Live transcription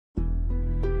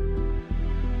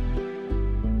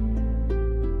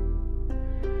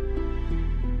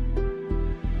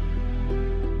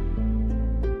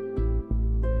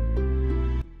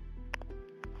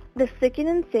The sick and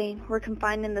insane were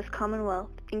confined in this commonwealth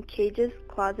in cages,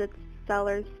 closets,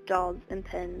 cellars, stalls, and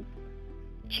pens,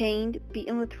 chained,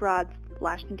 beaten with rods,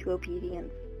 lashed into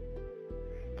obedience.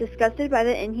 Disgusted by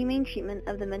the inhumane treatment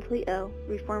of the mentally ill,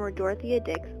 reformer Dorothea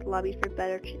Dix lobbied for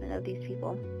better treatment of these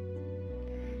people.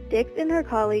 Dix and her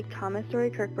colleague Thomas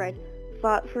Story Kirkbride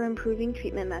fought for improving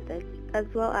treatment methods, as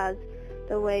well as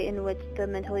the way in which the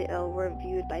mentally ill were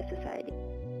viewed by society.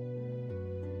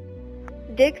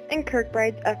 Dix and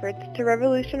Kirkbride's efforts to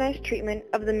revolutionize treatment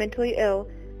of the mentally ill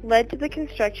led to the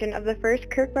construction of the first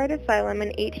Kirkbride Asylum in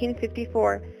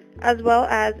 1854, as well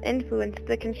as influenced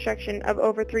the construction of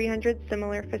over 300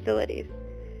 similar facilities.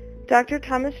 Dr.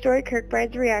 Thomas Story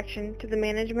Kirkbride's reaction to the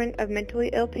management of mentally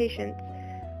ill patients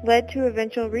led to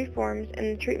eventual reforms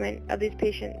in the treatment of these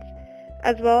patients,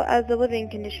 as well as the living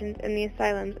conditions in the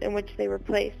asylums in which they were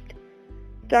placed.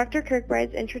 Dr.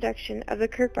 Kirkbride's introduction of the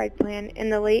Kirkbride Plan in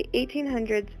the late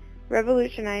 1800s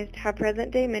revolutionized how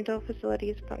present-day mental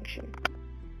facilities function.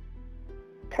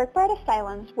 Kirkbride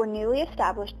asylums were newly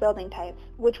established building types,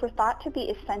 which were thought to be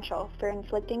essential for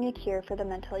inflicting a cure for the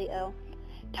mentally ill.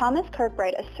 Thomas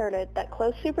Kirkbride asserted that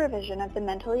close supervision of the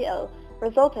mentally ill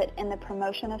resulted in the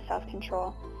promotion of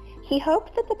self-control. He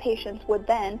hoped that the patients would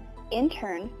then, in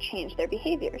turn, change their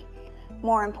behaviors.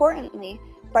 More importantly,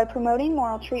 by promoting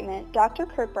moral treatment, Dr.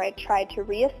 Kirkbride tried to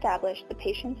re-establish the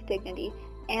patient's dignity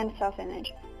and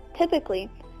self-image. Typically,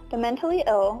 the mentally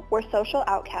ill were social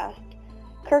outcasts.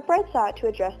 Kirkbride sought to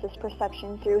address this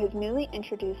perception through his newly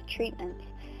introduced treatments.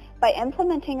 By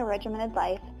implementing a regimented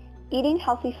life, eating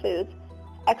healthy foods,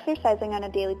 exercising on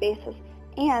a daily basis,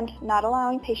 and not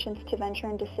allowing patients to venture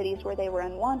into cities where they were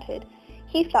unwanted,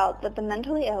 he felt that the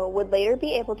mentally ill would later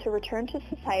be able to return to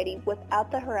society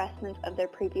without the harassment of their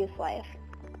previous life.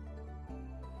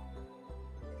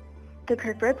 The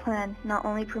Kirkbride Plan not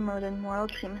only promoted moral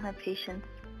treatment of patients,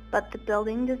 but the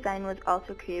building design was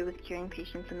also created with curing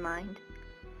patients in mind.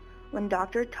 When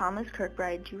Dr. Thomas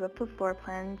Kirkbride drew up the floor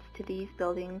plans to these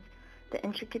buildings, the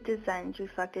intricate designs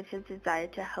reflected his desire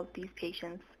to help these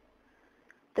patients.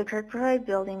 The Kirkbride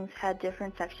buildings had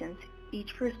different sections,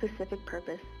 each for a specific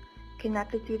purpose,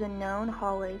 connected through the known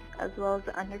hallways as well as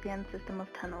the underground system of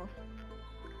tunnels.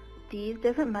 These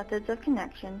different methods of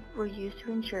connection were used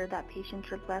to ensure that patients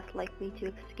were less likely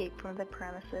to escape from the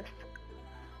premises,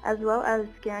 as well as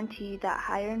guarantee that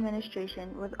higher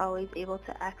administration was always able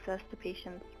to access the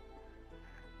patients.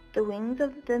 The wings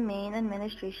of the main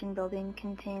administration building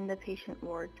contained the patient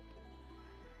wards.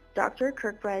 Dr.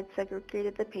 Kirkbride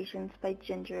segregated the patients by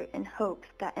gender in hopes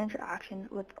that interaction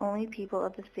with only people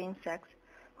of the same sex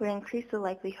would increase the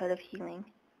likelihood of healing.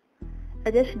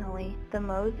 Additionally, the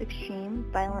most extreme,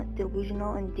 violent,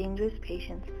 delusional, and dangerous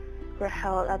patients were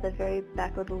held at the very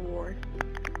back of the ward,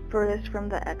 furthest from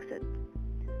the exit,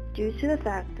 due to the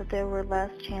fact that there were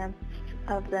less chance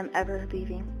of them ever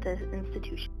leaving the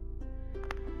institution.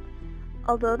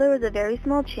 Although there was a very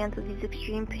small chance of these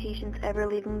extreme patients ever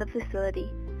leaving the facility,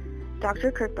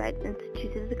 Dr. Kirkbride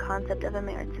instituted the concept of a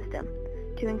merit system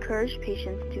to encourage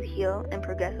patients to heal and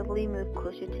progressively move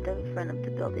closer to the front of the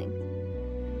building.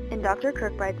 In Dr.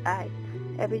 Kirkbride's eyes,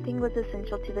 everything was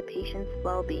essential to the patient's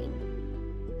well-being.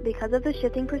 Because of the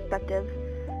shifting perspective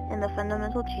and the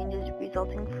fundamental changes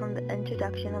resulting from the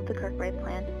introduction of the Kirkbride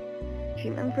Plan,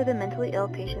 treatment for the mentally ill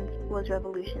patients was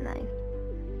revolutionized.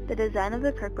 The design of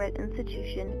the Kirkbride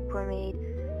Institution were made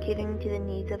catering to the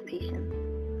needs of patients.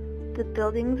 The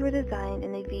buildings were designed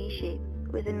in a V shape,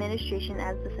 with administration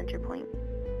as the center point.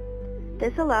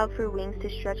 This allowed for wings to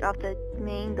stretch off the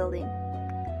main building.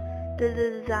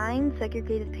 The design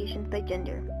segregated patients by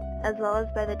gender, as well as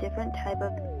by the different type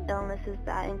of illnesses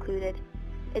that included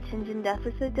attention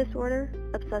deficit disorder,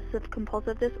 obsessive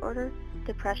compulsive disorder,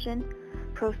 depression,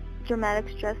 post-traumatic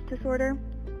stress disorder,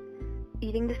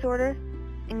 eating disorder,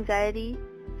 anxiety,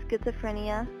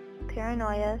 schizophrenia,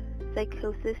 paranoia,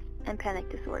 psychosis, and panic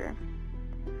disorder.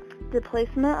 The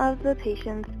placement of the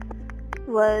patients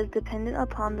was dependent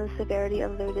upon the severity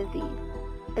of their disease.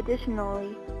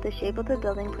 Additionally, the shape of the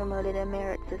building promoted a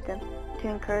merit system to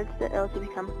encourage the ill to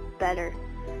become better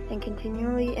and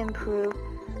continually improve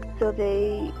so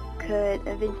they could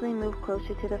eventually move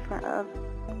closer to the front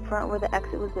where the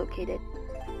exit was located.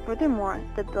 Furthermore,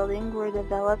 the buildings were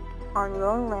developed on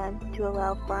rural land to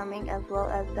allow farming as well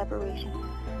as separation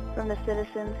from the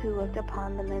citizens who looked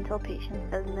upon the mental patients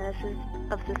as menaces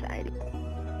of society.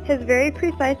 His very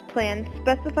precise plan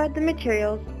specified the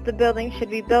materials the building should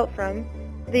be built from,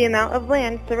 the amount of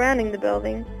land surrounding the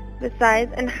building, the size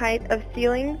and height of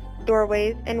ceilings,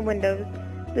 doorways, and windows,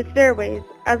 the stairways,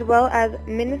 as well as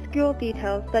minuscule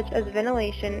details such as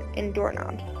ventilation and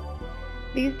doorknobs.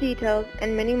 These details,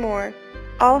 and many more,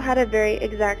 all had a very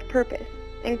exact purpose,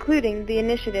 including the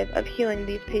initiative of healing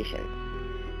these patients.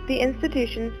 The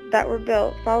institutions that were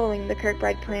built following the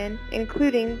Kirkbride plan,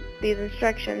 including these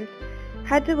instructions,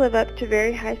 had to live up to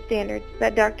very high standards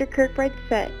that Dr. Kirkbride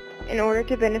set in order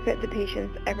to benefit the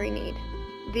patient's every need.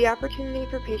 The opportunity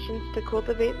for patients to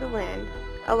cultivate the land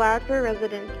allowed for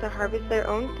residents to harvest their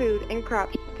own food and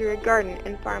crops through a garden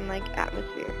and farm-like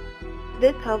atmosphere.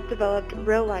 This helped develop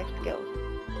real-life skills.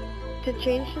 To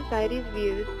change society's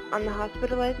views on the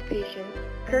hospitalized patients,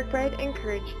 Kirkbride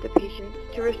encouraged the patients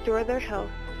to restore their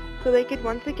health so they could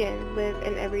once again live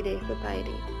in everyday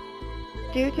society.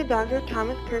 Due to Dr.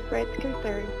 Thomas Kirkbride's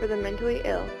concern for the mentally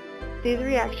ill, these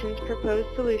reactions proposed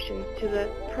solutions to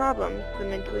the problems the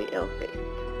mentally ill faced.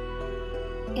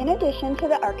 In addition to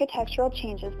the architectural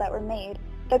changes that were made,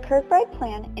 the Kirkbride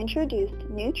plan introduced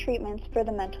new treatments for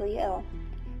the mentally ill.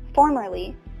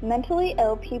 Formerly, mentally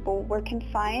ill people were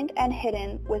confined and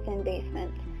hidden within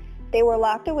basements. They were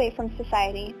locked away from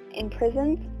society in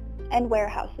prisons and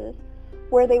warehouses,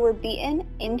 where they were beaten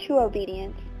into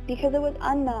obedience because it was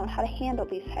unknown how to handle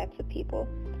these types of people.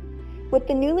 With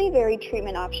the newly varied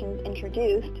treatment options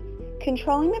introduced,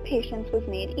 controlling the patients was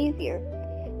made easier.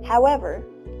 However,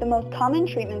 the most common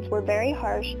treatments were very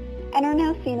harsh and are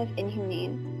now seen as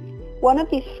inhumane. One of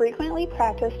these frequently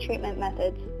practiced treatment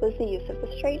methods was the use of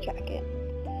the straitjacket.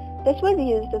 This was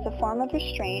used as a form of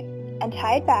restraint and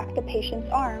tied back the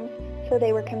patient's arms so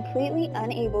they were completely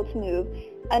unable to move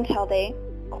until they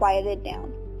quieted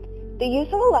down. The use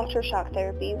of electroshock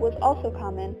therapy was also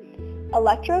common.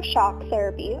 Electroshock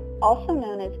therapy, also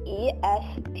known as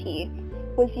EST,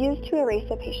 was used to erase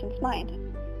a patient's mind,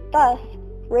 thus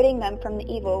ridding them from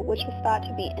the evil which was thought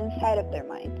to be inside of their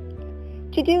mind.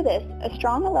 To do this, a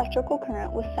strong electrical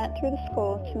current was sent through the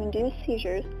skull to induce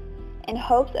seizures in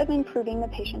hopes of improving the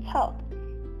patient's health.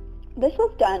 This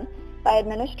was done by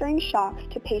administering shocks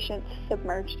to patients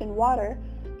submerged in water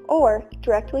or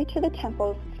directly to the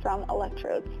temples from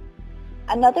electrodes.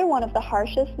 Another one of the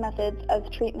harshest methods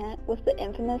of treatment was the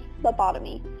infamous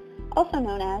lobotomy, also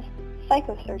known as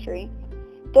psychosurgery.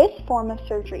 This form of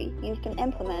surgery used an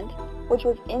implement which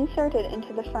was inserted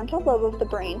into the frontal lobe of the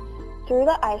brain through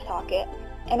the eye socket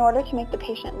in order to make the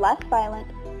patient less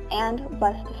violent and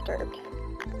less disturbed.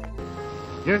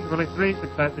 Usually 3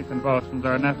 successive convulsions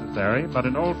are necessary, but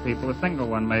in old people a single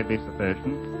one may be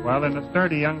sufficient, while in a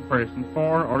sturdy young person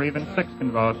 4 or even 6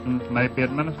 convulsions may be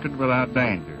administered without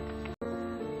danger.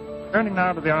 Turning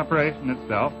now to the operation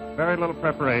itself, very little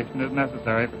preparation is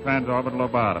necessary for transorbital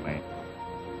lobotomy.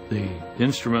 The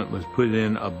instrument was put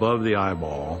in above the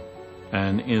eyeball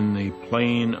and in the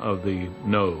plane of the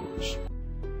nose.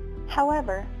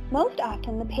 However, most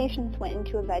often the patients went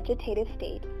into a vegetative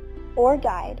state or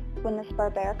died when this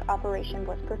barbaric operation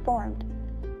was performed.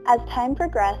 As time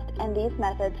progressed and these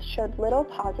methods showed little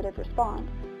positive response,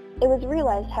 it was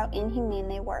realized how inhumane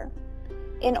they were.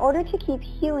 In order to keep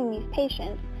healing these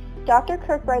patients, Dr.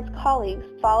 Kirkbride's colleagues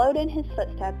followed in his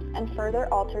footsteps and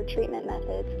further altered treatment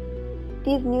methods.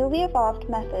 These newly evolved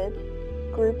methods,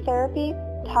 group therapy,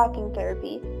 talking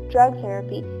therapy, drug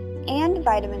therapy, and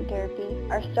vitamin therapy,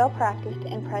 are still practiced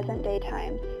in present-day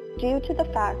times due to the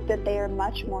fact that they are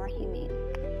much more humane.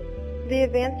 The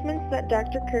advancements that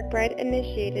Dr. Kirkbride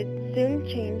initiated soon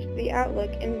changed the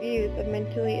outlook and views of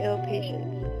mentally ill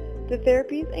patients. The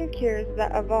therapies and cures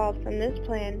that evolved from this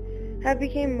plan have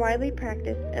become widely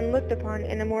practiced and looked upon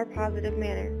in a more positive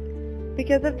manner.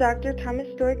 Because of Dr. Thomas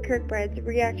Stewart Kirkbride's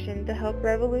reaction to help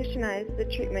revolutionize the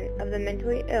treatment of the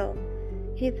mentally ill,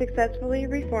 he successfully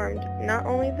reformed not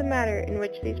only the manner in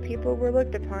which these people were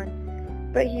looked upon,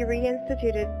 but he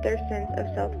reinstituted their sense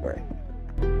of self-worth.